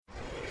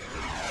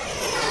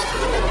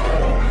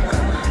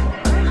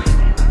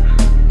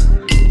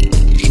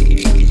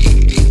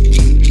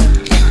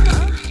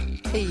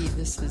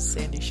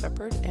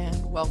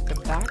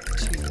welcome back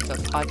to the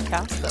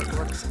podcast that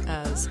works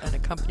as an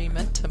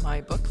accompaniment to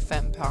my book,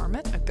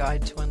 Fempowerment, A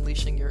Guide to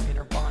Unleashing Your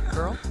Inner Bond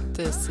Girl.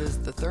 This is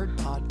the third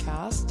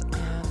podcast,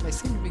 and I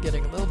seem to be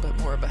getting a little bit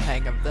more of a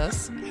hang of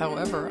this.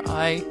 However,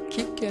 I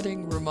keep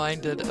getting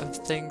reminded of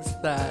things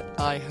that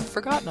I have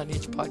forgotten on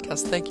each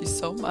podcast. Thank you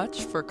so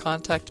much for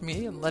contacting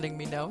me and letting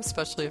me know,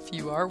 especially if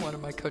you are one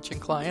of my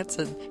coaching clients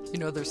and you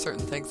know there's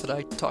certain things that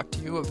I talked to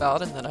you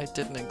about and that I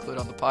didn't include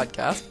on the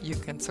podcast. You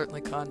can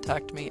certainly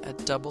contact me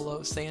at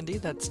O Sandy,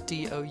 that's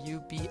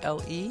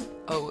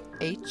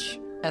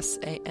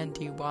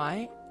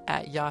DOUBLEOHSANDY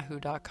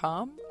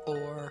 @yahoo.com,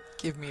 or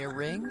give me a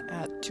ring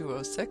at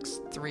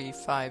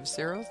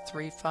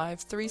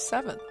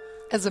 206-350-3537.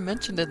 As I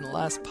mentioned in the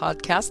last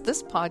podcast,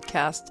 this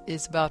podcast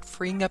is about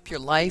freeing up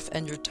your life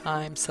and your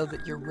time so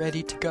that you're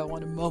ready to go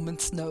on a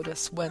moment's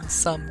notice when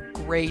some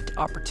great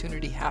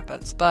opportunity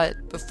happens.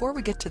 But before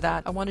we get to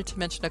that, I wanted to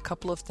mention a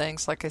couple of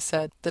things, like I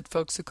said, that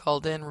folks who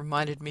called in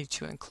reminded me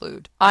to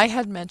include. I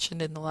had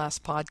mentioned in the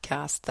last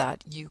podcast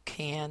that you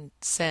can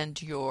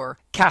send your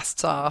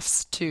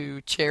cast-offs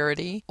to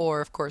charity, or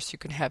of course you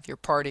can have your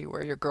party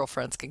where your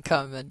girlfriends can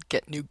come and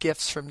get new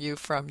gifts from you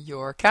from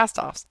your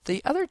cast-offs.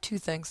 The other two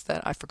things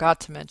that I forgot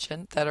to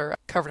mention that are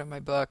covered in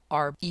my book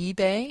are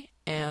eBay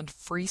and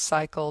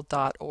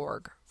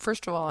freecycle.org.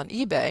 First of all, on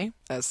eBay,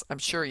 as I'm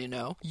sure you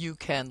know, you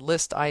can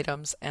list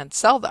items and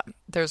sell them.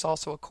 There's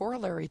also a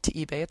corollary to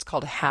eBay. It's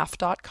called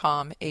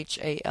half.com,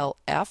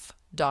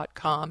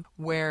 HALF.com,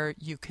 where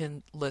you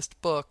can list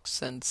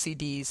books and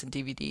CDs and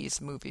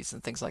DVDs, movies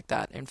and things like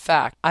that. In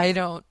fact, I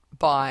don't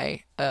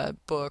buy a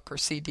book or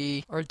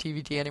CD or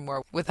DVD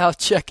anymore without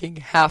checking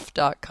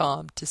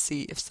half.com to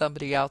see if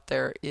somebody out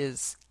there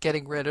is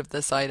getting rid of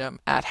this item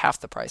at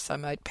half the price I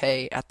might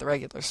pay at the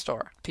regular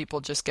store.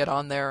 People just get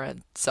on there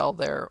and sell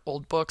their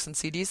old books and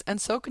CDs, and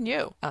so can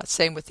you.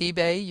 Same with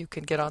eBay. You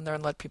can get on there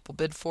and let people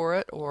bid for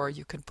it, or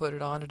you can put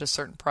it on at a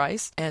certain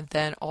price, and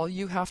then all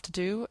you have to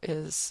do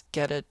is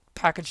get it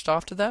packaged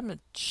off to them and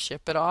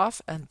ship it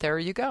off, and there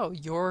you go.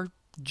 Your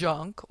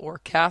junk or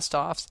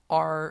cast-offs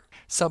are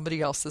somebody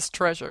else's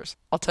treasures.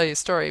 I'll tell you a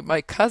story.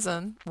 My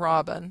cousin,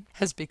 Robin,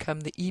 has become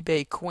the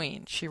eBay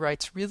queen. She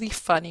writes really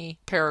funny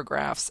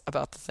paragraphs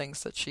about the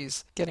things that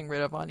she's getting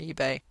rid of on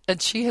eBay.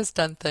 And she has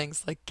done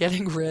things like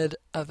getting rid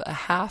of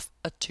half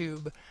a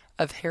tube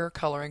of hair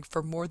coloring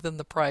for more than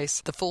the price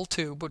the full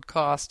tube would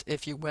cost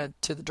if you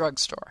went to the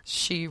drugstore.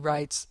 She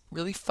writes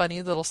really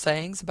funny little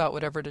sayings about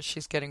whatever it is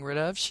she's getting rid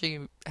of. She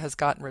has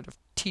gotten rid of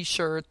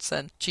t-shirts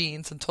and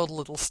jeans and told a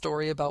little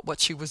story about what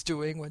she was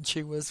doing when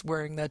she was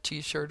wearing that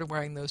t-shirt and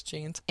wearing those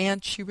jeans.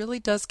 And she really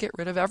does get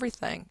rid of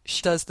everything.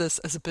 She does this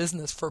as a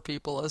business for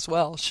people as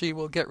well. She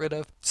will get rid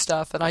of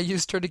stuff, and I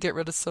used her to get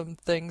rid of some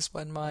things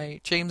when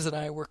James and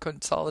I were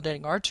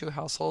consolidating our two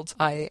households.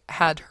 I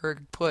had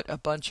her put a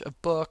bunch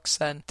of books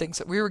and things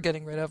that we were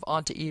getting rid of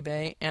onto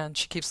eBay, and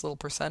she keeps a little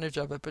percentage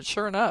of it, but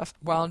sure enough,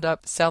 wound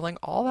up selling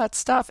all that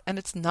stuff, and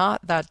it's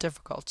not that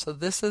difficult. So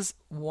this is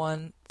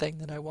one thing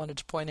that I wanted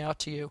to point out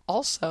to you.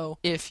 Also,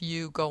 if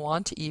you go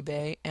onto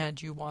eBay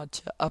and you want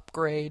to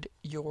upgrade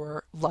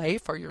your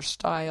life or your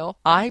style,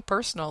 I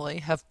personally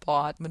have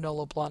bought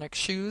Manolo Blahnik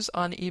shoes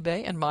on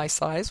eBay in my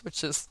size,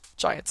 which is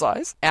giant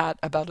size, at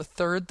about a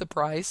third the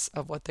price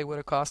of what they would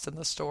have cost in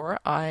the store.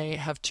 I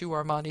have two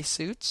Armani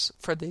suits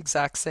for the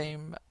exact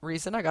same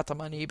reason. I got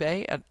them on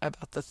eBay at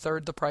about the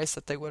third the price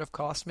that they would have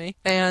cost me.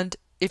 And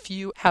if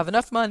you have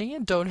enough money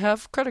and don't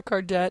have credit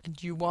card debt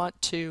and you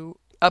want to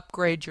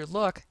upgrade your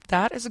look,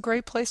 that is a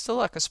great place to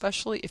look,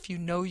 especially if you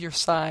know your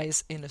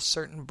size in a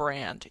certain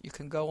brand. You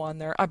can go on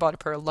there. I bought a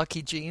pair of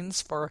Lucky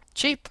jeans for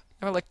cheap.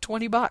 They were like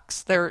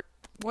 $20. They're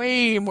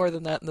way more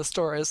than that in the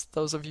store, as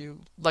those of you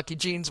Lucky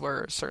jeans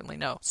wearers certainly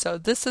know. So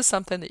this is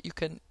something that you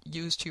can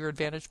use to your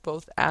advantage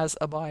both as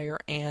a buyer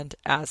and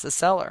as a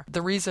seller.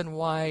 The reason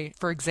why,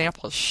 for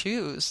example,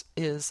 shoes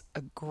is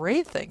a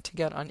great thing to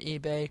get on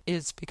eBay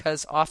is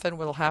because often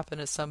what will happen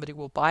is somebody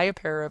will buy a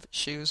pair of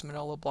shoes,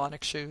 Manolo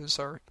Blahnik shoes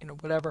or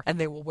whatever, and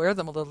they will wear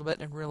them a little bit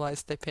and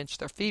realize they pinch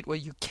their feet. Well,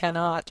 you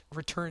cannot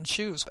return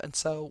shoes. And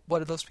so what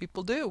do those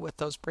people do with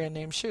those brand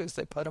name shoes?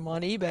 They put them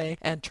on eBay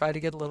and try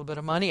to get a little bit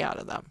of money out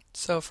of them.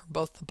 So from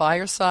both the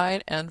buyer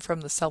side and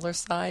from the seller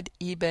side,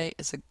 eBay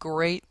is a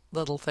great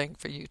little thing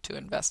for you to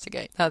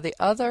investigate. Now, the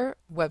other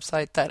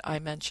website that I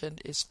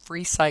mentioned is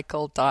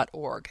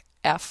freecycle.org.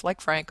 F like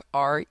Frank,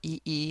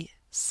 REECYCLE.org.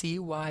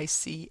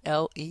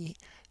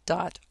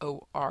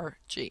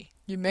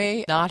 You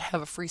may not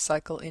have a free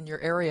cycle in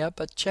your area,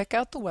 but check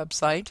out the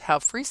website. How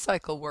Free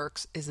Cycle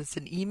works is it's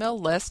an email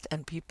list,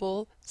 and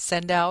people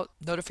send out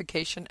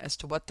notification as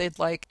to what they'd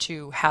like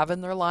to have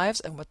in their lives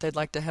and what they'd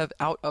like to have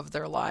out of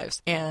their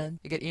lives. And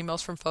you get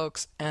emails from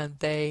folks and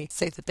they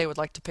say that they would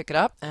like to pick it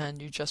up,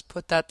 and you just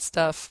put that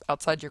stuff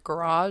outside your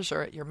garage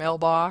or at your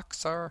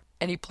mailbox or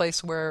any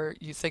place where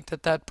you think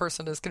that that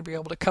person is going to be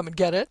able to come and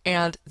get it,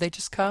 and they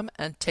just come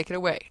and take it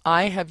away.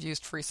 I have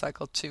used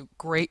FreeCycle to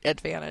great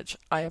advantage.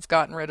 I have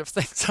gotten rid of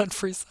things on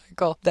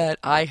FreeCycle that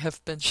I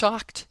have been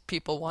shocked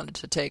people wanted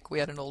to take. We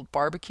had an old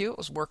barbecue. It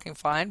was working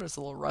fine, but it was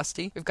a little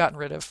rusty. We've gotten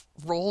rid of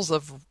rolls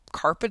of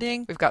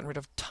carpeting. We've gotten rid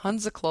of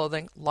tons of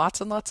clothing,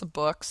 lots and lots of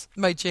books.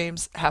 My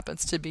James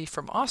happens to be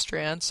from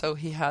Austria, and so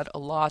he had a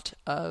lot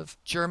of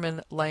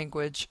German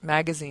language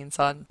magazines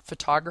on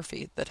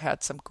photography that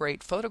had some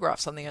great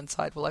photographs on the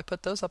inside. Well, I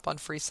put those up on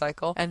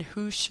FreeCycle, and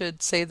who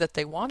should say that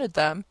they wanted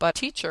them but a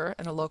teacher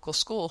in a local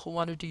school who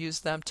wanted to use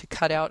them to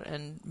cut out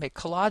and make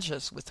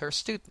collages with her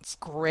students.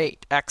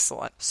 Great.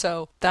 Excellent.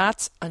 So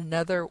that's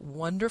another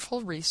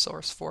wonderful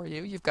resource for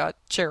you. You've got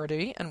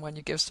charity, and when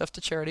you give stuff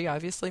to charity,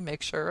 obviously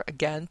make sure,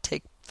 again,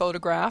 take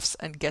photographs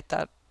and get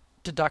that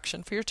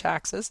deduction for your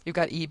taxes. You've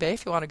got eBay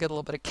if you want to get a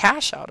little bit of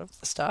cash out of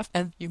the stuff,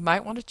 and you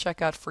might want to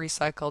check out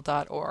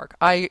freecycle.org.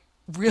 I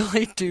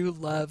really do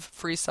love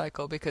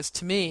FreeCycle because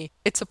to me,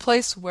 it's a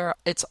place where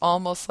it's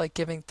almost like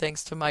giving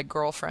things to my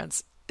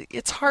girlfriends.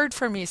 It's hard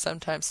for me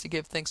sometimes to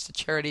give things to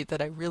charity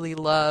that I really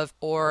love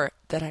or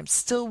that I'm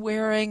still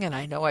wearing and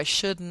I know I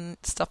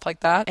shouldn't, stuff like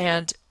that.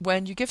 And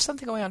when you give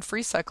something away on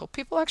FreeCycle,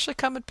 people actually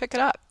come and pick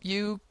it up.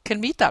 You can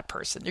meet that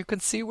person. You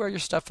can see where your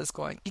stuff is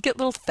going. You get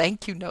little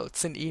thank you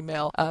notes in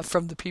email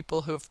from the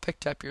people who have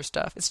picked up your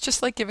stuff. It's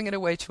just like giving it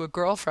away to a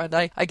girlfriend.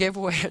 I gave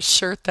away a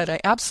shirt that I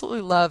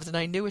absolutely loved and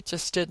I knew it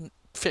just didn't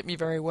fit me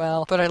very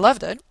well, but I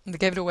loved it and I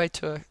gave it away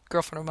to a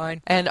girlfriend of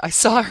mine, and I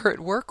saw her at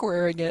work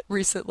wearing it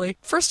recently.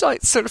 First of all, I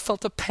sort of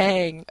felt a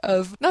pang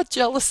of not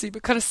jealousy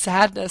but kind of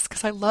sadness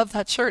because I love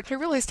that shirt. I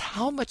realized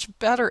how much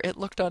better it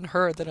looked on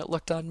her than it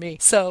looked on me.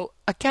 So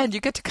again, you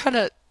get to kind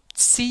of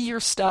see your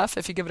stuff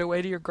if you give it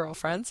away to your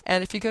girlfriends,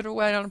 and if you give it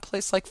away on a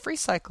place like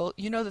FreeCycle,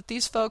 you know that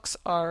these folks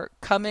are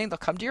coming, they'll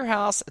come to your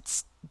house.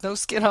 It's no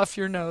skin off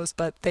your nose,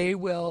 but they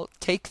will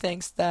take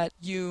things that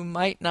you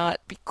might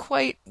not be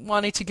quite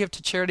wanting to give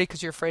to charity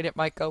because you're afraid it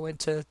might go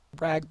into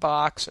rag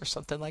box or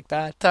something like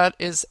that. That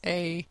is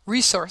a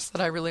resource that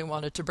I really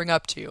wanted to bring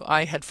up to you.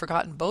 I had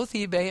forgotten both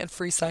eBay and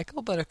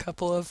FreeCycle, but a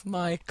couple of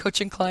my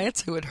coaching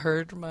clients who had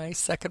heard my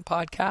second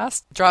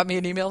podcast dropped me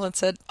an email and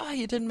said, "Oh,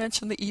 you didn't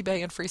mention the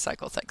eBay and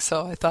FreeCycle thing."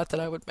 So I thought that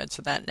I would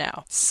mention that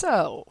now.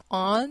 So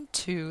on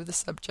to the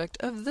subject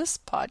of this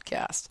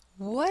podcast.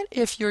 What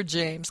if your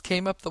James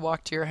came up the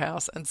walk to your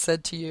house and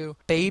said to you,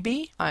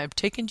 "Baby, I'm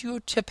taking you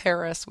to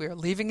Paris. We are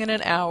leaving in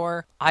an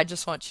hour. I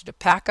just want you to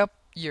pack up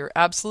your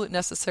absolute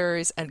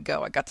necessaries and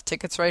go. I got the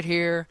tickets right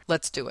here.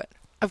 Let's do it."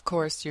 Of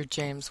course, your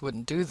James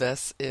wouldn't do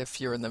this if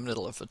you're in the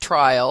middle of a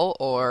trial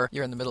or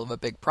you're in the middle of a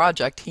big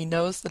project. He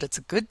knows that it's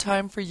a good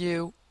time for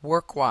you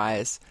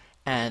work-wise,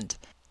 and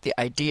the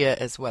idea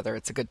is whether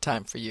it's a good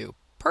time for you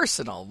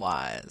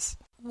personal-wise.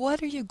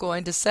 What are you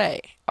going to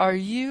say? Are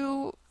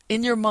you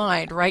in your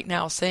mind right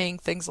now saying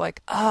things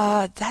like,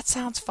 that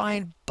sounds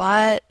fine,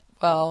 but,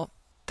 well,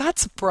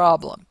 that's a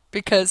problem.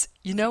 Because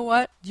you know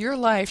what? Your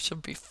life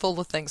should be full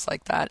of things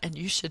like that, and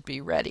you should be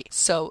ready.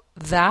 So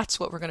that's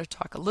what we're going to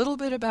talk a little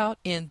bit about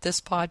in this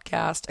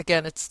podcast.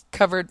 Again, it's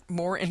covered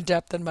more in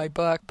depth in my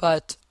book,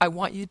 but I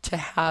want you to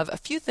have a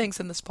few things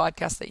in this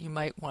podcast that you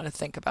might want to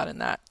think about in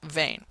that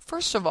vein.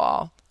 First of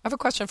all, I have a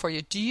question for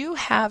you. Do you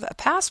have a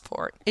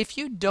passport? If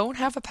you don't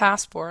have a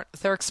passport,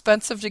 they're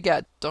expensive to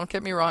get. Don't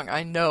get me wrong.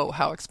 I know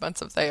how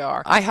expensive they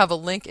are. I have a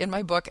link in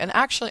my book, and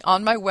actually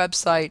on my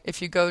website,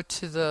 if you go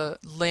to the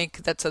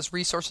link that says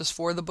resources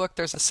for the book,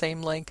 there's the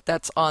same link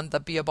that's on the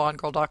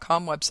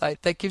beabondgirl.com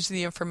website that gives you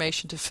the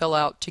information to fill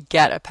out to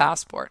get a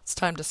passport. It's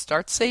time to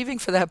start saving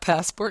for that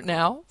passport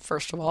now,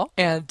 first of all.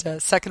 And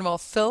second of all,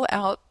 fill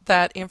out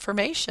that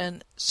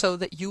information so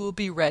that you will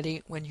be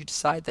ready when you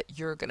decide that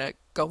you're going to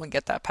go and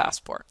get that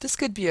passport. This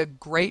could be a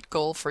great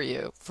goal for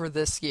you for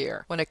this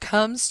year. When it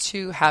comes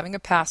to having a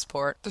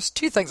passport, there's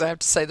two things I have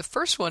to say. The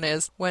first one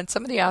is when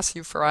somebody asks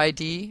you for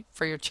ID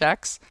for your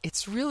checks,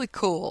 it's really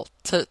cool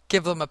to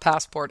give them a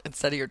passport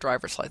instead of your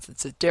driver's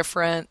license. It's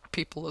different.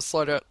 People will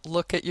sort of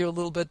look at you a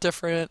little bit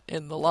different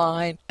in the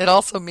line. It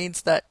also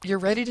means that you're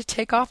ready to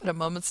take off at a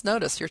moment's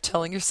notice. You're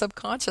telling your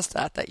subconscious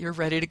that you're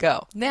ready to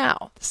go.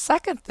 Now, the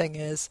second thing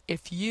is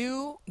if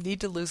you need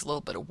to lose a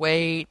little bit of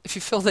weight, if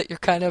you feel that you're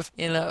kind of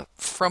in a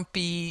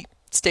frumpy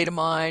state of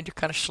mind, you're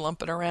kind of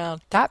schlumping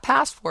around, that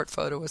passport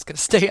photo is going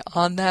to stay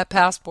on that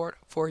passport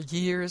for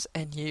years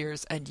and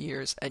years and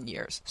years and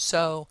years.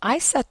 So I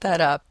set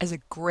that up as a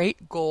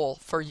great goal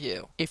for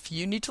you. If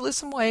you need to lose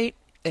some weight,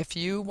 if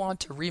you want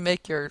to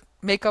remake your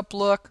makeup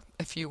look,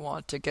 if you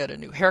want to get a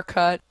new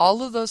haircut,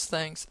 all of those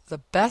things, the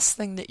best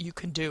thing that you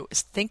can do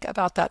is think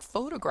about that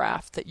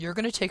photograph that you're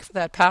going to take for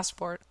that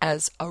passport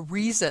as a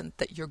reason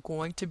that you're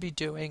going to be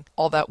doing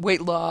all that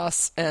weight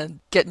loss and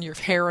getting your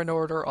hair in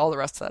order, all the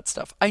rest of that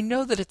stuff. I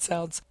know that it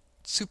sounds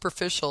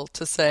superficial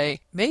to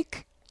say,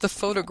 make the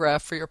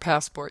photograph for your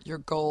passport your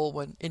goal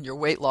when in your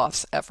weight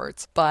loss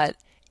efforts, but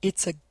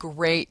it's a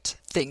great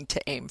thing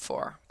to aim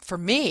for. For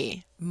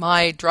me,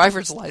 my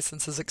driver's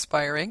license is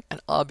expiring,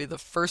 and I'll be the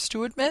first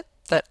to admit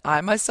that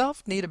I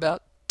myself need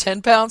about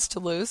 10 pounds to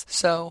lose.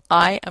 So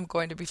I am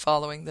going to be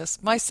following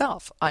this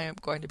myself. I am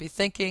going to be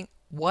thinking,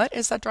 what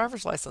is that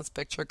driver's license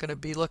picture going to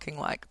be looking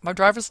like? My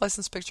driver's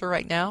license picture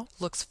right now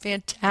looks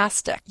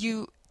fantastic.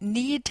 You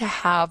need to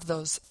have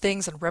those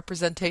things and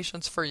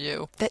representations for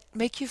you that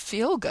make you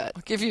feel good.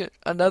 I'll give you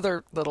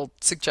another little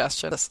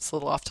suggestion. This is a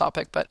little off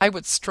topic, but I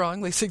would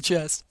strongly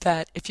suggest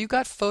that if you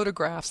got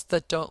photographs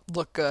that don't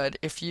look good,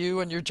 if you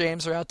and your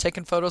James are out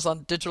taking photos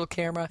on digital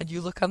camera and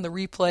you look on the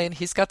replay and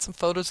he's got some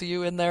photos of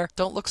you in there,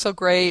 don't look so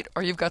great,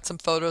 or you've got some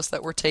photos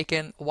that were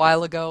taken a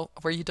while ago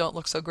where you don't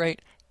look so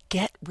great,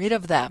 get rid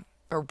of them.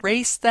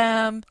 Erase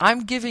them.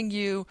 I'm giving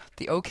you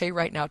the okay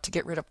right now to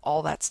get rid of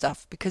all that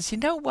stuff, because you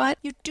know what?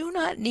 You do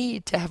not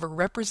need to have a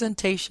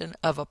representation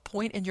of a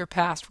point in your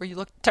past where you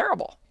look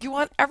terrible. You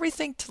want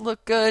everything to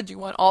look good. You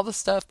want all the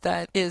stuff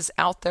that is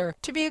out there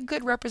to be a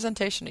good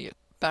representation of you.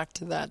 Back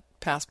to that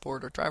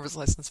passport or driver's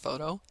license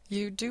photo,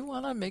 you do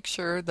want to make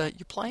sure that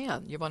you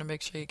plan. You want to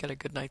make sure you get a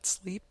good night's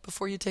sleep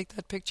before you take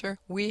that picture.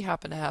 We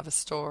happen to have a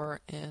store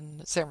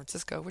in San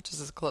Francisco, which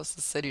is the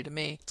closest city to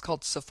me. It's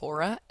called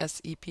Sephora,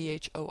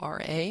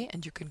 Sephora,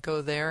 and you can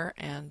go there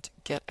and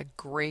get a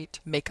great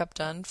makeup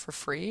done for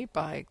free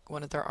by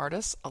one of their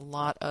artists. A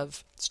lot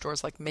of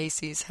stores like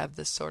Macy's have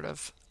this sort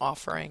of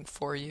offering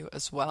for you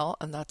as well,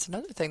 and that's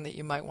another thing that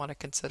you might want to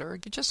consider.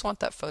 You just want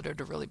that photo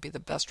to really be the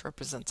best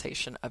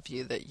representation of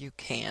you that you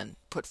can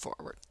put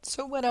forward.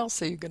 So what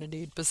else are you going to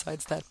need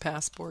besides that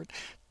passport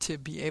to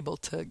be able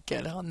to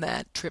get on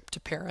that trip to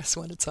Paris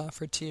when it's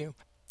offered to you?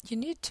 You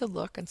need to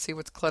look and see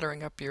what's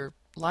cluttering up your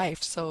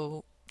life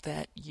so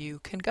that you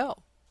can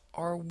go,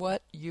 or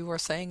what you are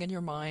saying in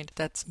your mind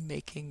that's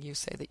making you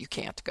say that you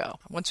can't go.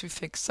 Once we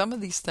fix some of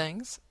these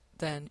things,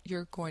 then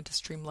you're going to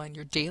streamline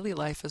your daily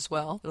life as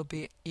well. It'll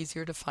be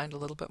easier to find a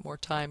little bit more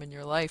time in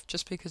your life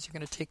just because you're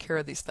going to take care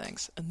of these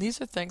things. And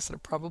these are things that are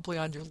probably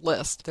on your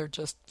list. They're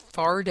just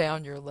far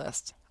down your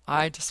list.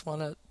 I just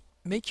want to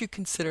make you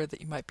consider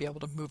that you might be able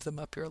to move them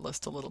up your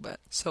list a little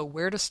bit. So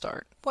where to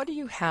start? What do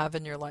you have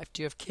in your life?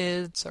 Do you have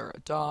kids or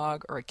a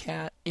dog or a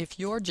cat? If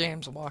your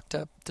James walked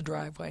up the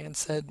driveway and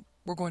said,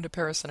 "We're going to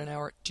Paris in an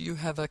hour," do you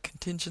have a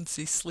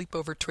contingency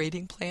sleepover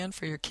trading plan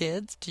for your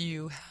kids? Do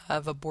you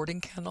have a boarding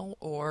kennel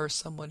or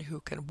someone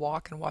who can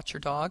walk and watch your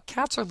dog?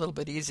 Cats are a little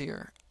bit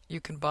easier. You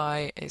can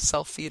buy a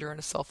self-feeder and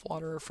a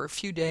self-waterer for a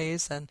few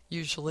days, and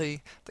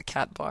usually the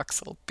cat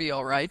box will be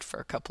all right for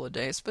a couple of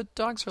days, but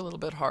dogs are a little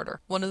bit harder.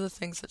 One of the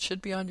things that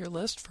should be on your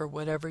list for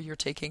whatever you're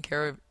taking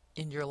care of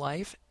in your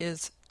life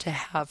is to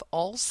have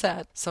all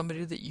set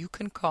somebody that you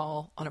can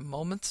call on a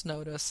moment's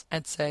notice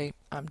and say,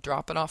 "I'm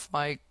dropping off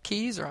my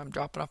keys," or "I'm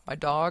dropping off my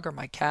dog or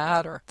my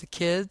cat or the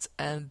kids,"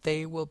 and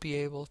they will be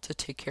able to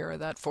take care of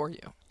that for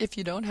you. If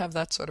you don't have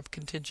that sort of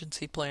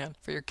contingency plan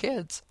for your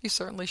kids, you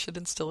certainly should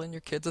instill in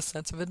your kids a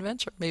sense of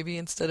adventure. Maybe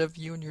instead of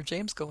you and your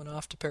James going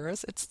off to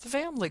Paris, it's the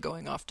family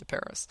going off to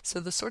Paris. So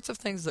the sorts of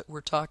things that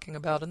we're talking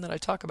about and that I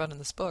talk about in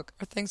this book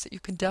are things that you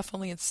can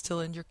definitely instill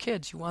in your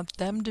kids. You want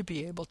them to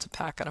be able to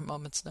pack at a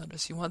moment's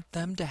notice. You want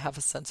them to have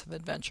a sense of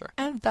adventure.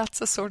 And that's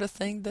the sort of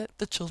thing that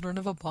the children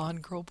of a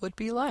Bond girl would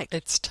be like.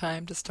 It's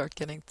time to start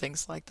getting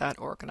things like that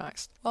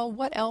organized. Well,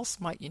 what else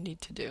might you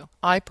need to do?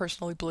 I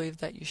personally believe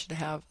that you should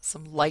have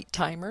some light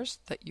timers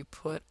that you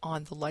put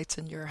on the lights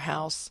in your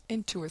house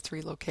in 2 or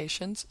 3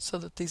 locations so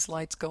that these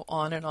lights go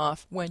on and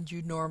off when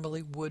you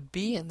normally would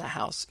be in the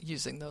house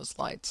using those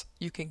lights.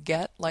 You can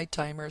get light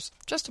timers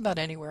just about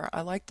anywhere.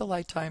 I like the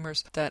light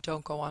timers that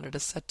don't go on at a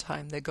set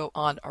time. They go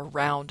on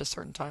around a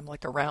certain time,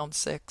 like around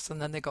 6,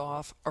 and then they go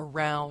off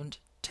around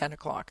 10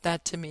 o'clock.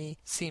 That to me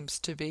seems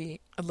to be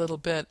a little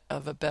bit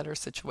of a better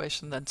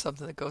situation than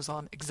something that goes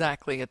on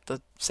exactly at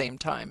the same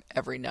time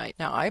every night.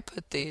 Now, I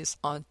put these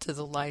onto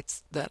the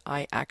lights that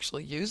I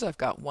actually use. I've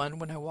got one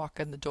when I walk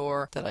in the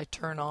door that I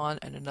turn on,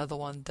 and another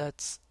one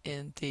that's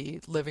in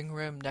the living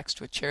room next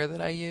to a chair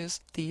that I use.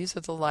 These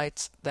are the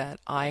lights that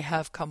I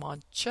have come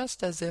on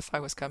just as if I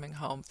was coming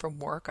home from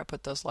work. I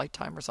put those light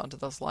timers onto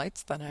those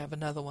lights. Then I have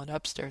another one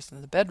upstairs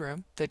in the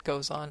bedroom that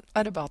goes on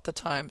at about the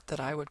time that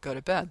I would go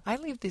to bed. I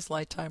leave these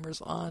light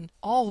timers on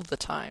all the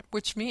time,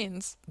 which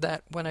means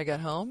that when I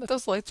get home,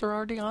 those lights are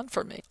already on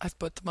for me. I've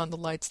put them on the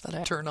lights that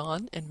I turn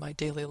on in my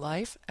daily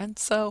life, and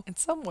so in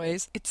some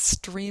ways it's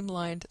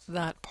streamlined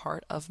that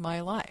part of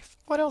my life.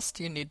 What else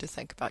do you need to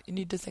think about? You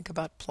need to think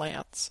about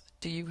plants.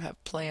 Do you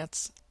have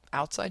plants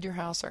outside your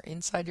house or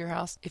inside your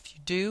house? If you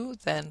do,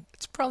 then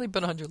it's probably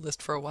been on your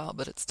list for a while,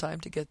 but it's time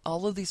to get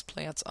all of these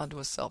plants onto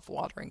a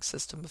self-watering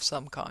system of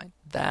some kind.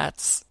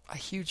 That's a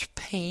huge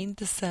pain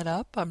to set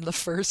up, I'm the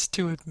first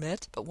to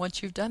admit, but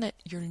once you've done it,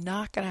 you're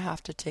not going to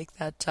have to take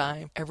that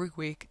time every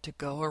week to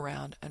go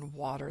around and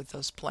water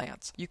those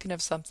plants. You can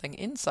have something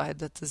inside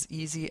that's as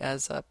easy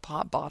as a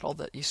pop bottle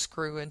that you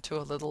screw into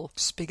a little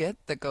spigot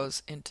that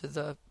goes into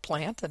the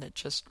plant, and it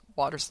just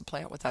waters the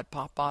plant with that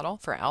pop bottle.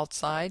 For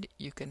outside,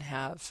 you can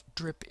have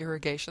drip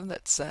irrigation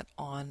that's set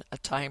on a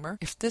timer.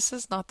 If this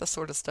is not the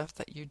sort of stuff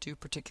that you do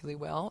particularly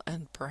well,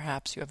 and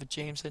perhaps you have a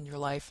James in your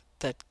life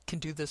that can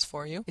do this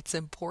for you. It's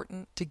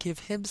important to give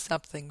him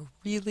something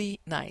really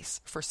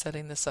nice for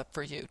setting this up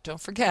for you.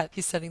 Don't forget,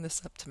 he's setting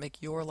this up to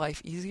make your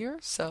life easier,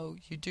 so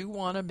you do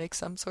want to make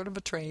some sort of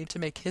a trade to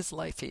make his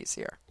life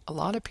easier. A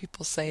lot of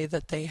people say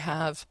that they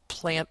have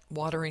plant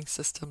watering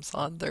systems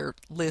on their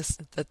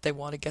list, that they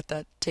want to get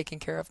that taken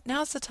care of.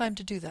 Now's the time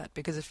to do that,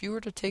 because if you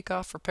were to take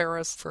off for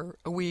Paris for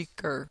a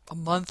week or a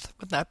month,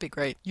 wouldn't that be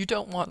great? You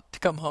don't want to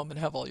come home and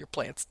have all your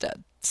plants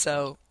dead.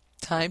 So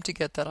time to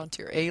get that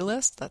onto your A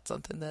list. That's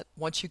something that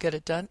once you get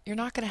it done, you're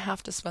not going to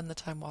have to spend the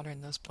time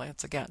watering those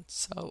plants again.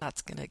 So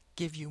that's going to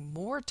give you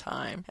more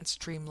time and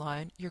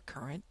streamline your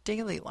current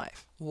daily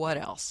life. What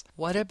else?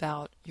 What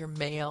about your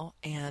mail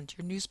and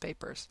your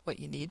newspapers? What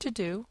you need to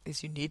do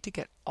is you need to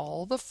get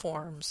all the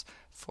forms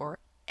for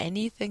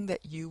anything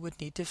that you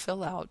would need to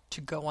fill out to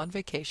go on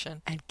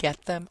vacation and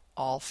get them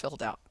all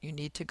filled out. You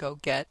need to go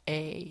get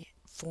a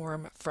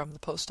form from the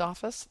post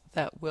office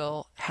that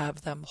will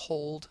have them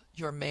hold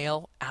your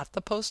mail at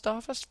the post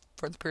office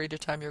for the period of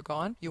time you're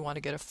gone. You want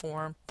to get a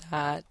form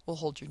that will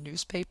hold your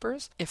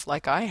newspapers. If,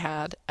 like I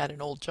had at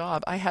an old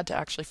job, I had to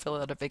actually fill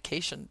out a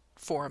vacation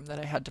form that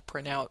I had to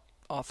print out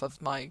off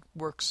of my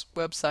work's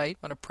website.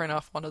 Want to print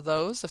off one of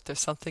those if there's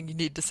something you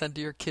need to send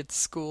to your kid's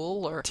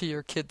school or to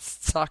your kid's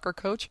soccer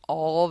coach.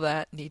 All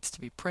that needs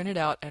to be printed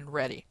out and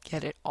ready.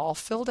 Get it all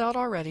filled out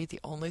already. The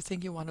only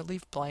thing you want to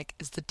leave blank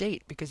is the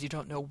date, because you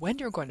don't know when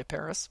you're going to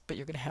Paris, but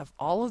you're going to have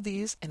all of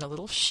these in a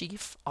little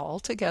sheaf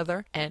all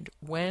together, and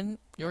when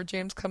your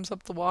James comes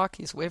up the walk,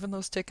 he's waving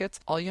those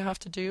tickets, all you have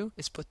to do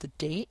is put the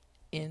date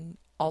in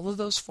all of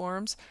those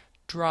forms,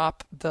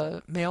 drop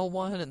the mail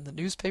one and the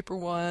newspaper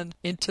one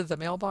into the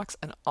mailbox,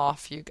 and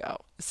off you go.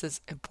 This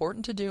is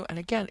important to do, and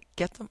again,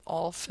 get them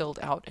all filled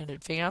out in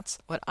advance.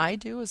 What I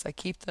do is I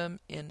keep them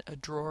in a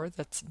drawer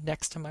that's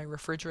next to my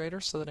refrigerator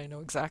so that I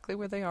know exactly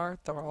where they are.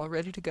 They're all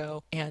ready to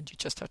go, and you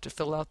just have to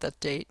fill out that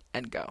date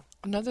and go.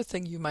 Another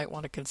thing you might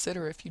want to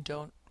consider, if you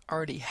don't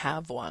already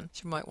have one,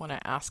 you might want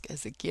to ask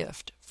as a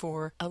gift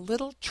for a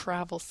little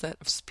travel set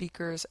of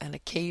speakers and a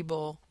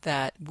cable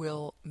that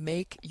will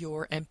make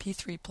your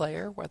MP3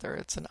 player, whether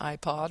it's an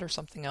iPod or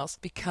something else,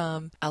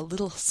 become a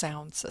little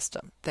sound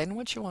system. Then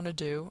what you want to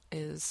do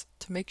is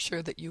to make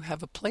sure that you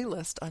have a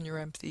playlist on your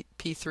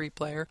MP3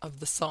 player of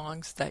the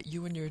songs that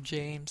you and your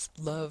James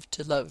love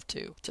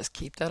to. Just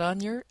keep that on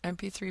your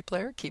MP3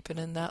 player, keep it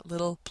in that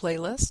little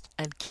playlist,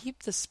 and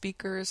keep the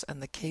speakers and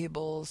the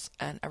cables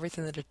and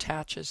everything that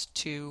attaches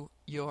to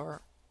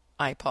your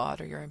iPod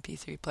or your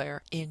MP3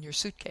 player in your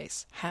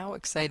suitcase. How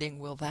exciting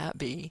will that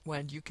be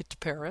when you get to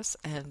Paris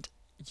and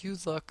you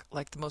look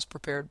like the most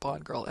prepared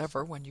Bond girl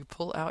ever when you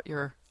pull out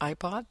your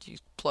iPod, you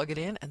plug it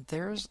in, and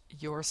there's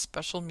your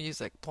special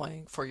music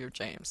playing for your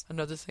James.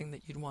 Another thing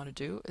that you'd want to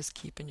do is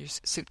keep in your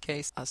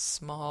suitcase a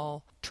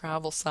small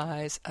travel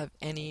size of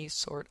any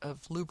sort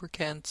of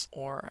lubricants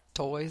or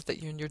toys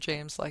that you and your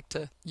James like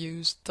to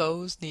use.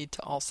 Those need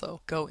to also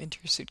go into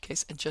your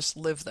suitcase and just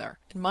live there.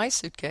 In my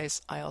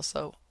suitcase, I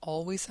also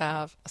always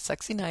have a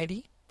sexy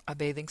nightie, a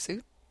bathing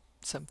suit,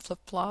 some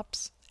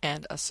flip-flops,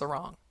 and a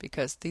sarong,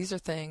 because these are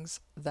things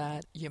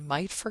that you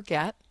might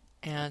forget,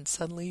 and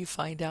suddenly you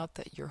find out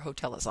that your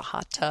hotel has a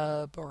hot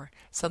tub or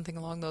something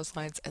along those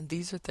lines, and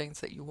these are things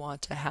that you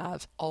want to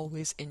have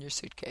always in your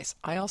suitcase.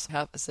 I also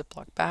have a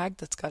Ziploc bag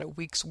that's got a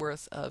week's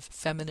worth of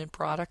feminine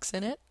products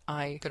in it.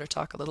 I'm going to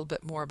talk a little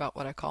bit more about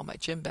what I call my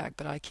gym bag,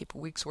 but I keep a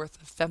week's worth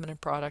of feminine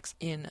products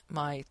in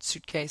my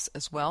suitcase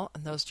as well,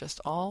 and those just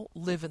all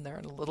live in there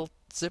in a little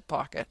zip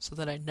pocket so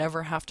that I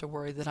never have to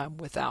worry that I'm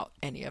without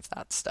any of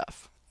that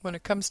stuff. When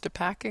it comes to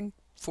packing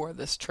for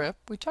this trip,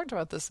 we talked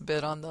about this a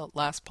bit on the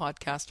last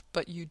podcast,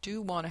 but you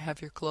do want to have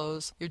your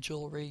clothes, your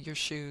jewelry, your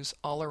shoes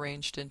all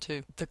arranged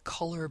into the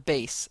color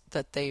base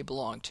that they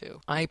belong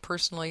to. I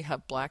personally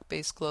have black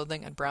base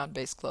clothing and brown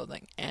base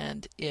clothing,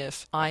 and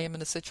if I am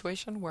in a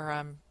situation where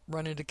I'm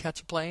running to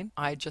catch a plane,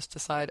 I just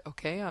decide,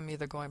 okay, I'm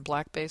either going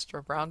black-based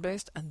or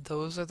brown-based, and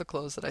those are the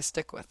clothes that I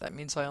stick with. That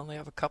means I only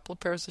have a couple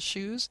of pairs of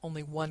shoes,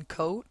 only one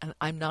coat, and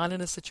I'm not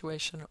in a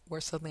situation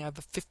where suddenly I have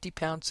a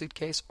 50-pound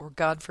suitcase, or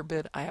God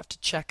forbid, I have to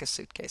check a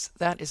suitcase.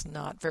 That is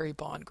not very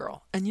Bond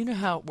girl. And you know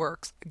how it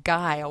works. A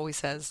guy always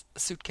has a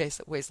suitcase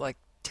that weighs like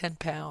 10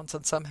 pounds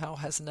and somehow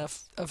has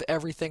enough of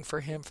everything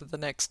for him for the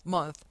next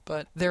month,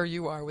 but there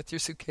you are with your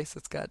suitcase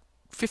that's got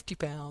 50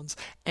 pounds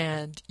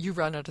and you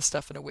run out of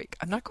stuff in a week.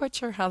 I'm not quite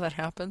sure how that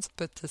happens,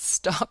 but to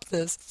stop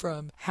this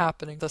from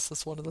happening, this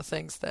is one of the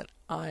things that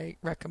I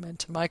recommend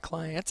to my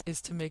clients,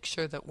 is to make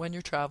sure that when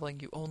you're traveling,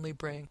 you only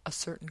bring a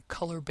certain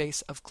color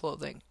base of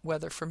clothing,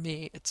 whether for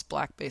me it's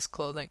black-based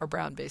clothing or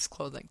brown-based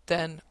clothing.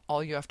 Then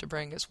all you have to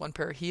bring is one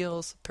pair of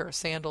heels, a pair of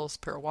sandals, a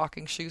pair of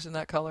walking shoes in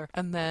that color,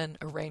 and then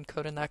a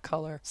raincoat in that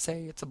color.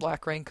 Say it's a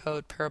black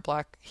raincoat, pair of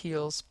black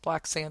heels,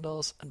 black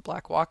sandals, and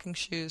black walking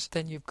shoes.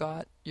 Then you've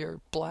got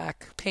your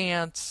black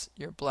pants,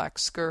 your black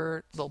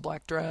skirt, little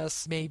black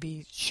dress,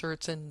 maybe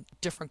shirts in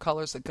different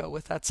colors that go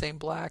with that same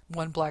black,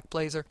 one black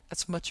blazer.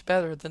 That's much better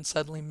together than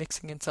suddenly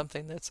mixing in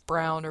something that's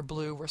brown or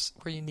blue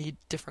where you need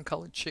different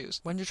colored shoes.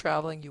 When you're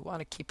traveling, you want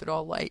to keep it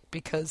all light,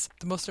 because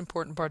the most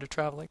important part of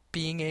traveling,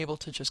 being able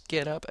to just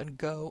get up and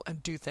go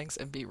and do things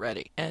and be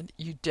ready. And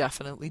you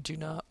definitely do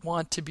not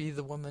want to be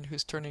the woman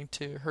who's turning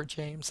to her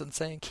James and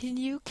saying, "Can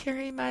you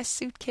carry my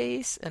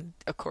suitcase?" And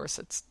of course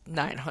it's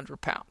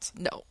 900 pounds.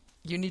 No.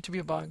 You need to be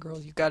a Bond girl.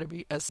 You've got to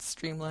be as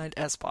streamlined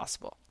as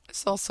possible.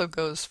 This also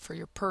goes for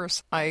your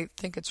purse. I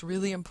think it's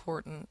really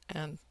important,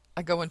 and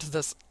I go into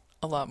this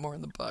a lot more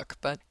in the book,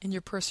 but in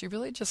your purse you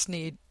really just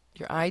need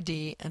your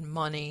ID and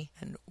money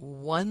and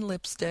one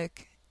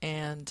lipstick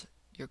and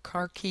your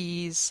car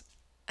keys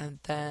and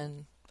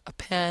then a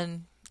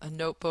pen, a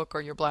notebook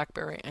or your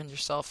BlackBerry, and your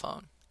cell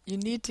phone. You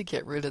need to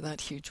get rid of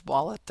that huge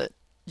wallet that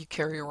you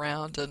carry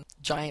around and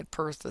giant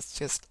purse that's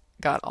just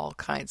got all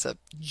kinds of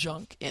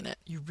junk in it.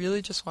 You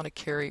really just want to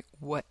carry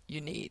what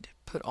you need.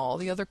 Put all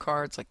the other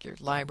cards, like your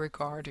library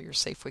card or your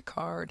Safeway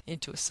card,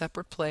 into a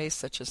separate place,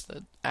 such as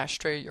the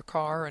ashtray of your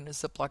car and a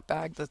Ziploc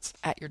bag that's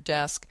at your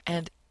desk,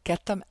 and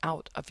get them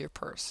out of your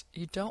purse.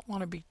 You don't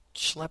want to be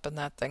schlepping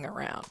that thing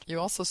around. You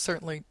also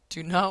certainly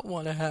do not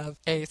want to have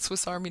a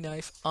Swiss Army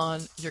knife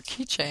on your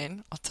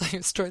keychain. I'll tell you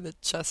a story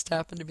that just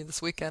happened to me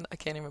this weekend. I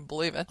can't even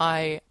believe it.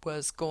 I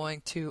was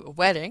going to a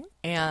wedding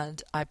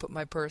and I put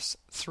my purse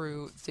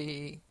through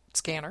the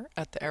scanner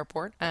at the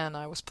airport and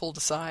I was pulled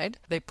aside.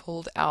 They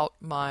pulled out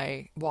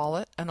my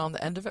wallet and on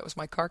the end of it was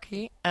my car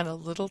key and a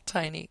little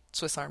tiny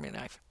Swiss Army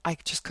knife. I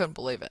just couldn't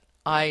believe it.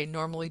 I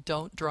normally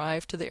don't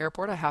drive to the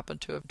airport. I happen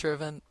to have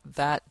driven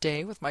that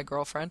day with my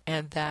girlfriend,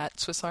 and that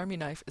Swiss Army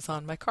knife is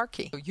on my car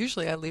key. So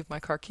usually I leave my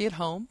car key at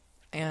home,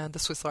 and the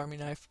Swiss Army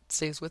knife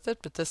stays with it,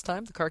 but this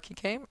time the car key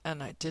came,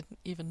 and I didn't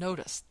even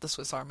notice the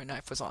Swiss Army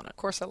knife was on it. Of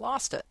course, I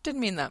lost it.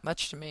 Didn't mean that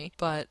much to me,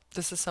 but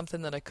this is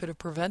something that I could have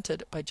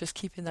prevented by just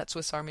keeping that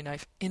Swiss Army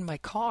knife in my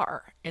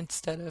car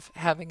instead of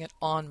having it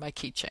on my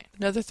keychain.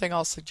 Another thing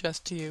I'll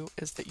suggest to you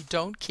is that you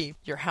don't keep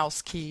your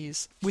house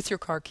keys with your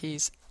car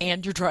keys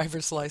and your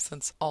driver's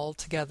license all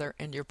together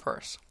in your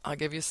purse. I'll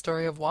give you a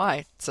story of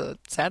why. It's a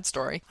sad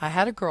story. I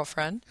had a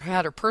girlfriend who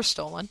had her purse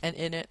stolen, and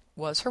in it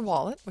was her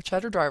wallet, which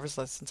had her driver's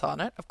license on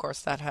it. Of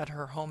course, that had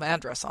her home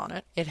address on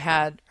it. It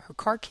had her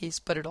car keys,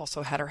 but it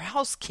also had her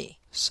house key.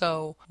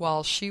 So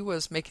while she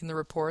was making the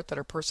report that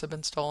her purse had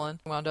been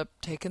stolen, wound up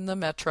taking the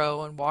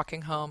metro and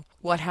walking home.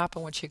 What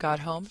happened when she got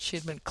home? She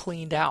had been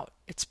cleaned out.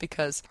 It's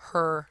because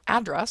her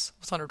address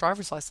was on her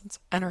driver's license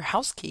and her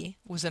house key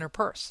was in her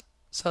purse.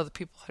 So the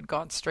people had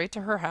gone straight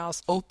to her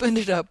house, opened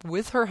it up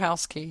with her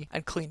house key,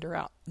 and cleaned her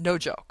out. No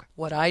joke.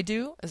 What I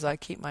do is I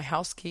keep my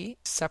house key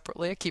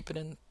separately. I keep it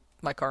in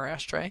my car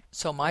ashtray.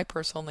 So my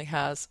purse only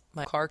has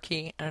my car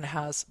key and it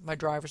has my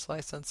driver's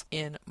license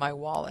in my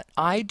wallet.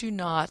 I do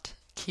not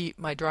keep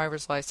my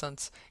driver's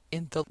license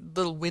in the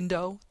little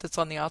window that's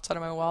on the outside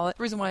of my wallet.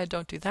 The reason why I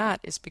don't do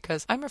that is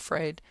because I'm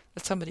afraid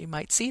that somebody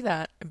might see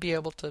that and be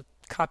able to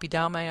copy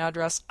down my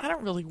address. I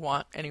don't really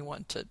want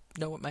anyone to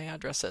know what my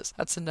address is.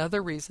 That's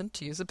another reason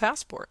to use a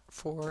passport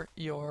for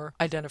your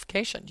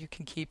identification. You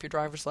can keep your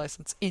driver's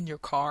license in your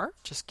car.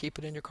 Just keep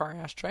it in your car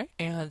ashtray.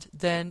 And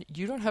then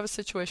you don't have a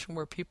situation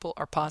where people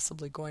are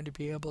possibly going to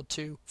be able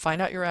to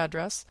find out your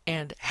address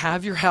and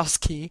have your house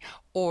key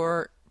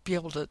or be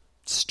able to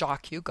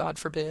stalk you, God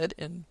forbid,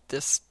 in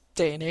this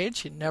day and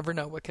age. You never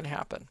know what can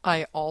happen.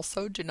 I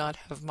also do not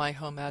have my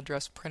home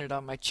address printed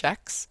on my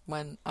checks.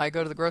 When I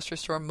go to the grocery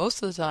store,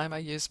 most of the time I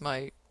use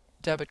my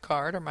debit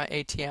card or my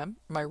ATM.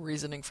 My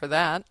reasoning for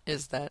that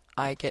is that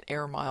I get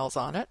air miles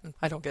on it.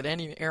 I don't get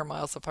any air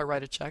miles if I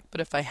write a check,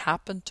 but if I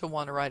happen to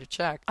want to write a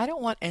check, I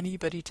don't want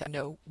anybody to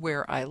know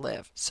where I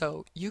live.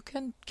 So you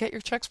can get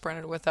your checks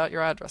printed without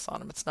your address on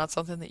them. It's not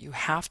something that you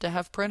have to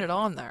have printed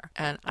on there.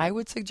 And I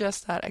would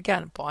suggest that,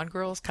 again, Bond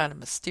Girl is kind of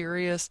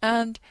mysterious,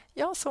 and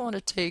you also want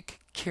to take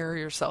care of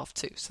yourself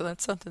too. So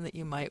that's something that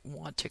you might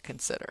want to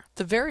consider.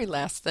 The very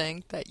last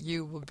thing that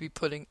you will be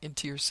putting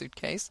into your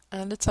suitcase,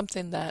 and it's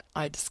something that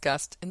I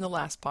discussed in the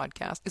last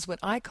podcast, is what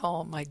I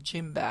call my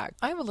gym bag.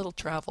 I have a little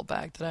travel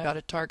bag that I got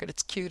at Target.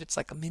 It's cute. It's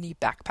like a mini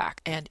backpack.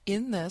 And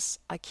in this,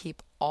 I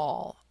keep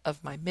all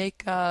of my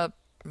makeup,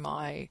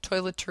 my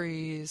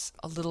toiletries,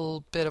 a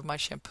little bit of my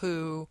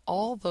shampoo,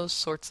 all those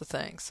sorts of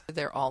things.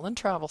 They're all in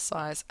travel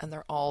size and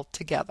they're all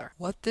together.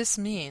 What this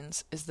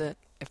means is that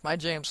if my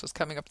James was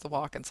coming up the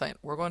walk and saying,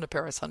 "We're going to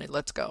Paris, honey,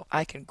 let's go,"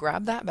 I can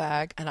grab that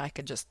bag and I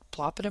can just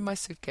plop it in my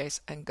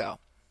suitcase and go.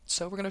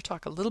 So we're going to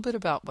talk a little bit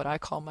about what I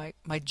call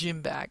my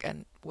gym bag.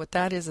 And what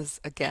that is,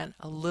 again,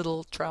 a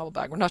little travel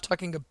bag. We're not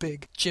talking a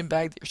big gym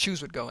bag that your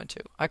shoes would go into.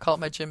 I call it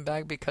my gym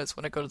bag because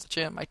when I go to the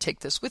gym, I take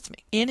this with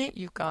me. In it,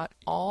 you've got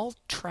all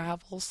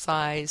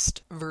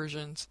travel-sized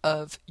versions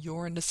of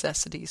your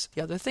necessities.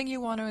 The other thing you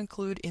want to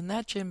include in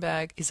that gym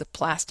bag is a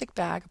plastic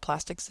bag, a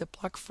plastic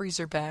Ziploc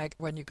freezer bag.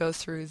 When you go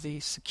through the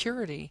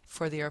security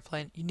for the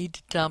airplane, you need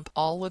to dump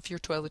all of your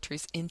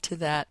toiletries into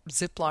that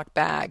Ziploc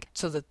bag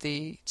so that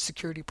the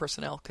security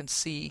personnel can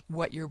see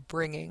what you're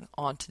bringing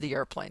onto the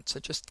airplane. So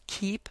just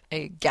keep keep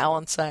a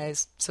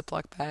gallon-sized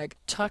Ziploc bag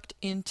tucked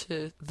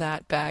into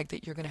that bag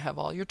that you're going to have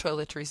all your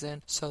toiletries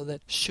in, so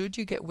that should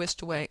you get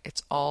whisked away,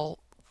 it's all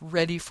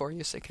ready for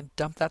you, so you can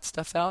dump that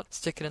stuff out,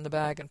 stick it in the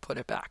bag, and put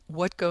it back.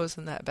 What goes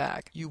in that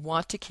bag? You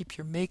want to keep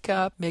your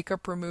makeup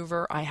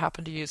remover. I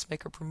happen to use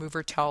makeup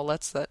remover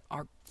towelettes that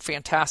are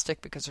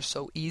fantastic because they're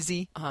so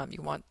easy.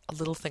 You want a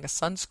little thing of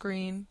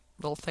sunscreen,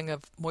 little thing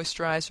of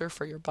moisturizer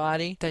for your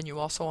body. Then you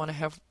also want to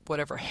have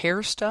whatever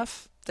hair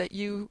stuff that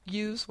you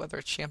use, whether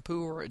it's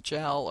shampoo or a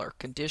gel or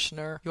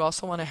conditioner. You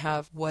also want to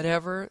have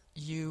whatever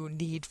you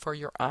need for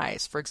your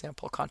eyes. For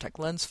example, contact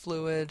lens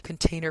fluid,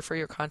 container for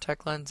your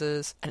contact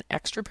lenses, an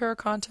extra pair of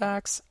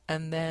contacts,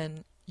 and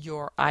then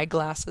your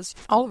eyeglasses.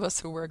 All of us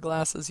who wear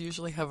glasses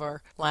usually have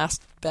our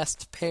last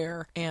best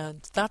pair,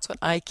 and that's what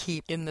I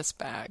keep in this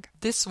bag.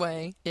 This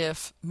way,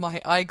 if my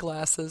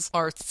eyeglasses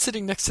are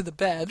sitting next to the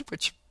bed,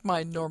 which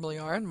mine normally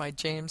are, and my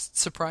James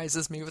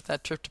surprises me with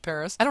that trip to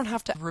Paris, I don't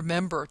have to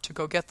remember to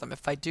go get them.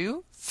 If I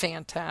do,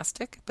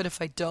 fantastic. But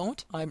if I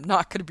don't, I'm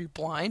not going to be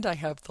blind. I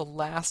have the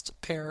last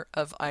pair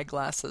of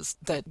eyeglasses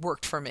that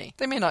worked for me.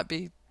 They may not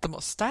be the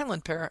most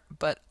styling pair,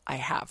 but I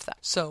have that.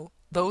 So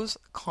those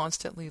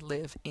constantly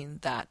live in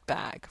that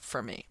bag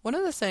for me. One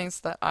of the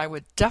things that I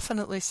would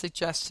definitely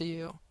suggest to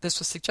you, this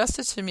was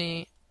suggested to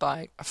me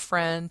by a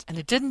friend, and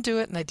I didn't do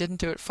it, and I didn't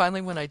do it.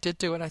 Finally, when I did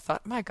do it, I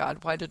thought, my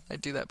God, why didn't I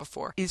do that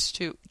before? Is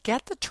to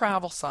get the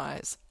travel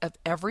size of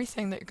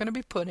everything that you're going to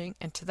be putting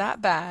into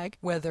that bag,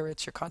 whether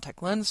it's your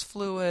contact lens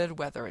fluid,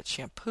 whether it's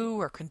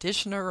shampoo or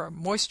conditioner or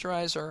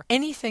moisturizer,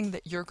 anything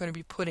that you're going to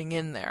be putting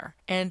in there,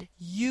 and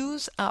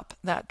use up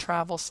that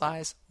travel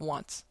size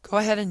once. Go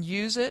ahead and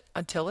use it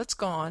until it's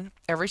gone.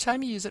 Every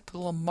time you use it, put a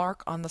little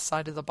mark on the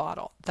side of the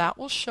bottle. That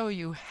will show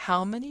you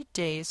how many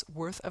days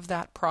worth of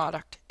that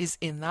product is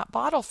in that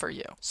bottle for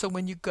you. So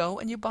when you go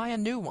and you buy a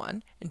new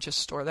one and just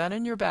store that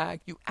in your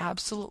bag, you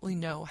absolutely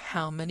know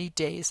how many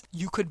days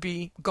you could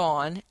be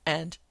gone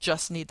and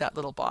just need that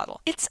little bottle.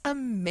 It's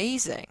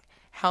amazing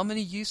how many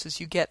uses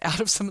you get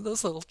out of some of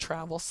those little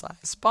travel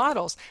size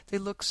bottles. They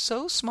look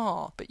so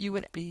small, but you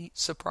would be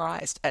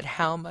surprised at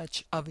how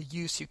much of a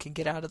use you can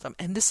get out of them.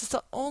 And this is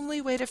the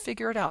only way to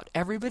figure it out.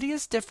 Everybody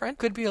is different.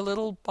 Could be a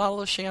little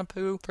bottle of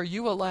shampoo for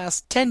you will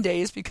last 10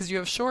 days because you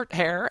have short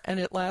hair, and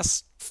it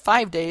lasts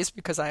 5 days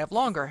because I have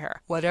longer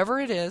hair. Whatever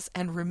it is,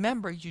 and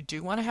remember, you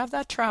do want to have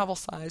that travel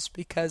size,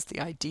 because the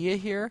idea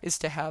here is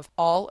to have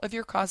all of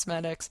your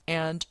cosmetics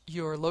and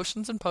your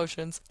lotions and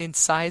potions in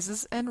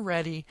sizes and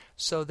ready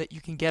so that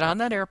you can get on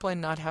that airplane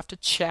and not have to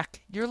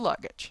check your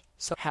luggage.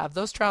 So have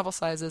those travel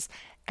sizes,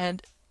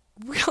 and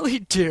really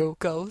do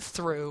go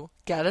through,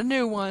 get a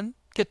new one,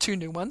 get 2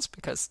 new ones,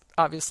 because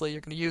obviously you're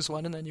going to use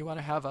one and then you want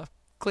to have a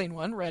clean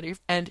one ready,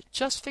 and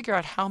just figure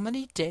out how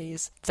many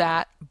days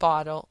that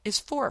bottle is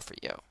for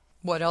you.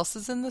 What else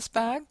is in this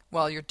bag?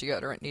 Well, your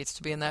deodorant needs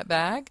to be in that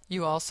bag.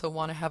 You also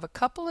want to have a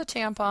couple of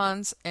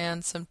tampons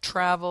and some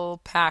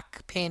travel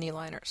pack panty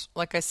liners.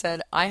 Like I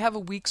said, I have a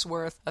week's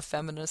worth of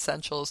feminine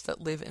essentials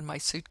that live in my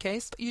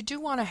suitcase, but you do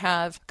want to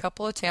have a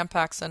couple of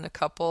Tampax and a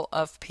couple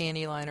of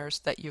panty liners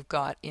that you've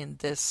got in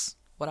this,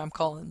 what I'm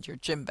calling your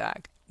gym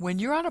bag. When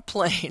you're on a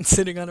plane,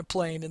 sitting on a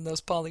plane in those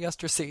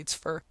polyester seats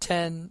for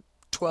 10,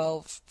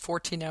 12,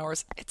 14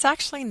 hours, it's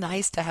actually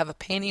nice to have a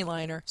panty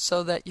liner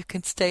so that you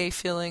can stay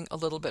feeling a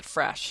little bit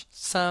fresh.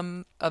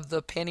 Some of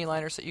the panty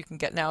liners that you can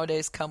get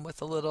nowadays come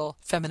with a little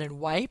feminine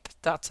wipe.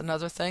 That's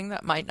another thing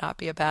that might not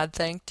be a bad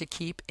thing to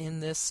keep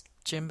in this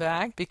gym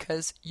bag,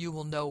 because you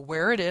will know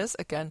where it is.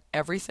 Again,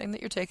 everything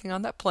that you're taking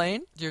on that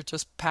plane, you're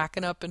just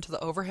packing up into the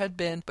overhead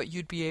bin, but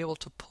you'd be able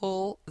to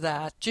pull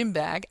that gym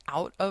bag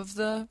out of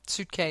the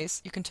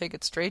suitcase. You can take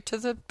it straight to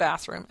the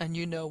bathroom and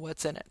you know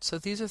what's in it. So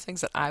these are things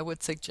that I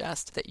would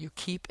suggest that you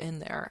keep in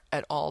there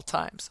at all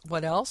times.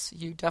 What else?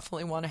 You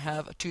definitely want to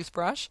have a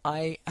toothbrush.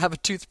 I have a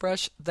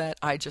toothbrush that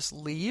I just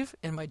leave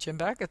in my gym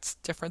bag. It's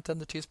different than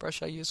the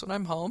toothbrush I use when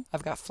I'm home.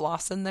 I've got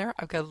floss in there.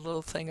 I've got a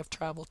little thing of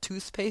travel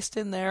toothpaste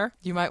in there.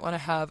 You might want to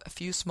have a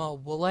few small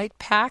Woolite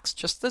packs,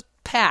 just the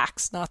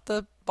packs, not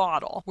the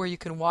bottle, where you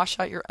can wash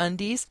out your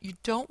undies. You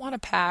don't want to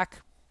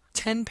pack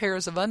 10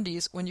 pairs of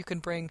undies when you can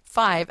bring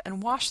 5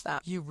 and wash them.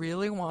 You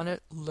really want to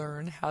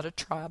learn how to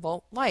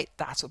travel light.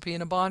 That's what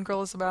being a Bond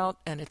girl is about,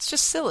 and it's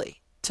just silly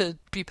to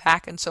be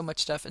packing so much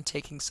stuff and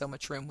taking so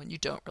much room when you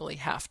don't really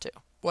have to.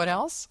 What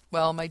else?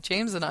 Well, my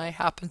James and I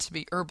happen to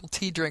be herbal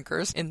tea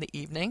drinkers in the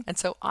evening, and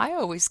so I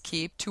always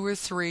keep 2 or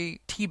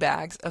 3 tea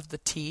bags of the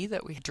tea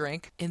that we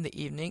drink in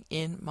the evening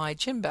in my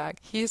gym bag.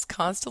 He is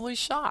constantly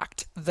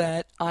shocked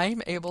that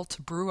I'm able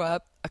to brew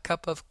up a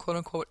cup of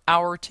quote-unquote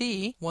our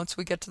tea once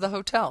we get to the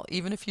hotel.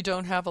 Even if you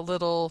don't have a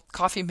little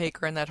coffee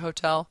maker in that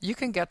hotel, you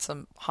can get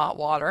some hot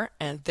water,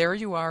 and there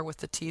you are with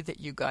the tea that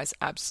you guys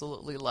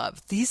absolutely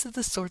love. These are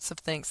the sorts of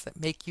things that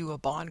make you a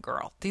Bond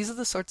girl. These are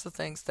the sorts of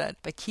things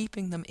that by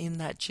keeping them in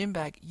that gym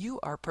bag, you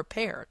are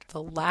prepared.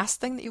 The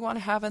last thing that you want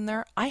to have in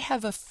there, I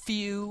have a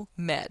few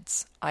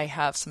meds. I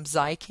have some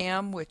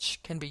Zicam, which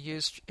can be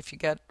used if you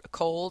get a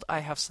cold. I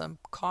have some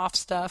cough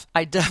stuff.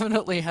 I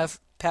definitely have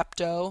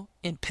Pepto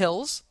in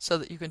pills so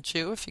that you can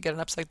chew if you get an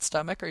upset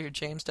stomach, or your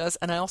James does.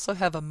 And I also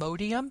have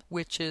Imodium,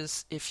 which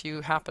is if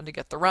you happen to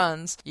get the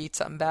runs, you eat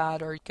something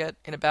bad or you get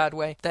in a bad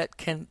way, that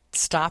can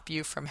stop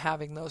you from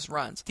having those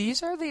runs.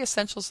 These are the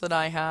essentials that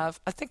I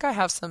have. I think I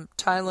have some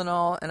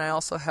Tylenol, and I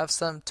also have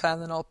some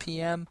Tylenol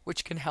PM,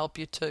 which can help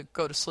you to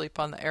go to sleep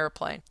on the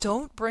airplane.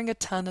 Don't bring a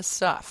ton of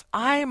stuff.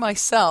 I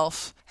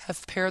myself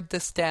have pared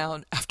this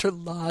down after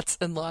lots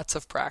and lots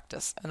of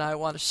practice, and I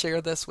want to share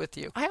this with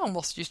you. I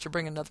almost used to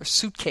bring another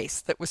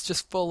suitcase that was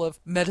just full of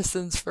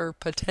medicines for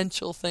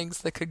potential things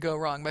that could go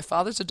wrong. My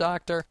father's a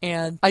doctor,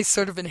 and I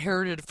sort of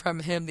inherited from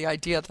him the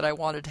idea that I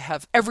wanted to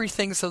have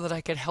everything so that I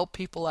could help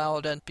people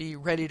out and be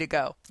ready to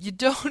go. You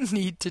don't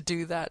need to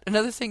do that.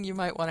 Another thing you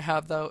might want to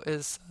have, though,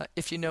 is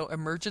if you know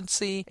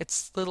Emergency,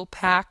 it's little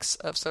packs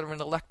of sort of an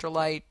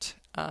electrolyte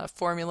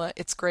formula.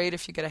 It's great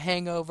if you get a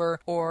hangover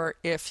or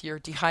if you're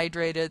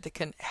dehydrated, that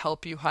can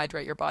help you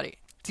hydrate your body.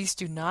 These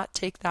do not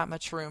take that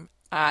much room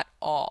at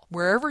all.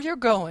 Wherever you're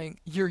going,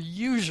 you're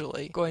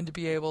usually going to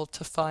be able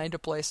to find a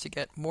place to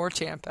get more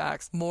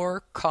Tampax,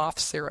 more cough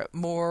syrup,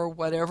 more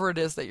whatever it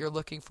is that you're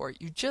looking for.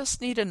 You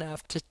just need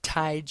enough to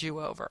tide you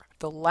over.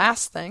 The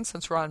last thing,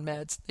 since we're on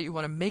meds, that you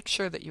want to make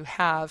sure that you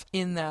have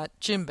in that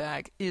gym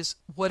bag is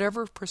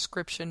whatever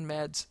prescription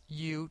meds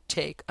you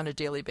take on a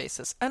daily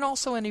basis, and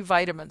also any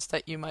vitamins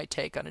that you might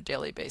take on a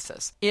daily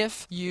basis.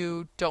 If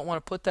you don't want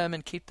to put them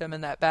and keep them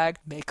in that bag,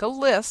 make a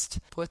list,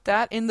 put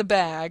that in the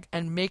bag,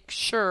 and make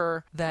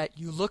sure that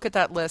you look at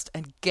that list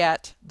and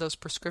get those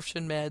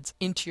prescription meds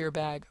into your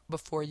bag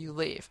before you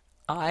leave.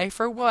 I,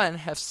 for one,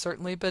 have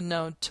certainly been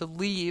known to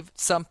leave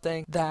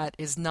something that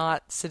is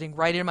not sitting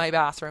right in my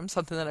bathroom,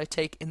 something that I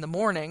take in the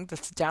morning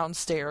that's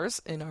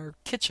downstairs in our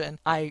kitchen.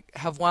 I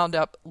have wound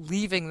up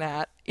leaving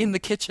that in the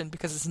kitchen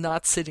because it's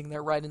not sitting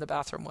there right in the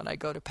bathroom when I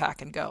go to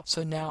pack and go.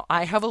 So now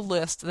I have a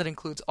list that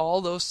includes all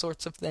those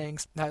sorts of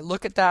things. And I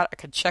look at that, I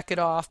can check it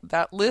off.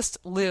 That list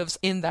lives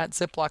in that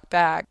Ziploc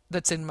bag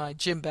that's in my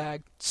gym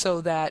bag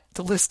so that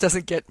the list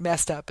doesn't get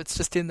messed up. It's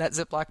just in that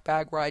Ziploc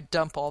bag where I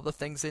dump all the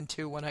things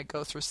into when I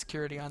go through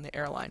security on the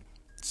airline.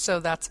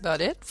 So that's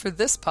about it for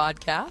this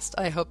podcast.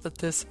 I hope that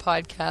this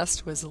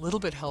podcast was a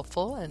little bit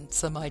helpful and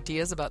some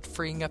ideas about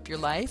freeing up your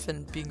life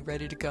and being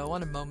ready to go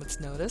on a moment's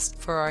notice.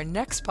 For our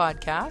next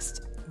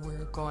podcast,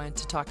 we're going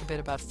to talk a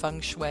bit about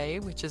feng shui,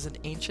 which is an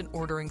ancient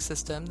ordering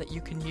system that you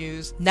can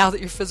use now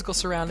that your physical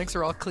surroundings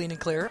are all clean and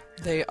clear.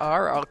 They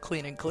are all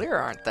clean and clear,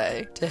 aren't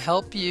they? To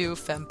help you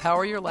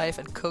fempower your life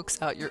and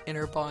coax out your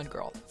inner Bond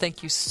girl.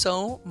 Thank you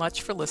so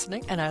much for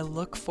listening, and I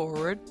look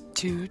forward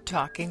to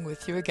talking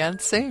with you again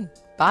soon.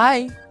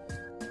 Bye!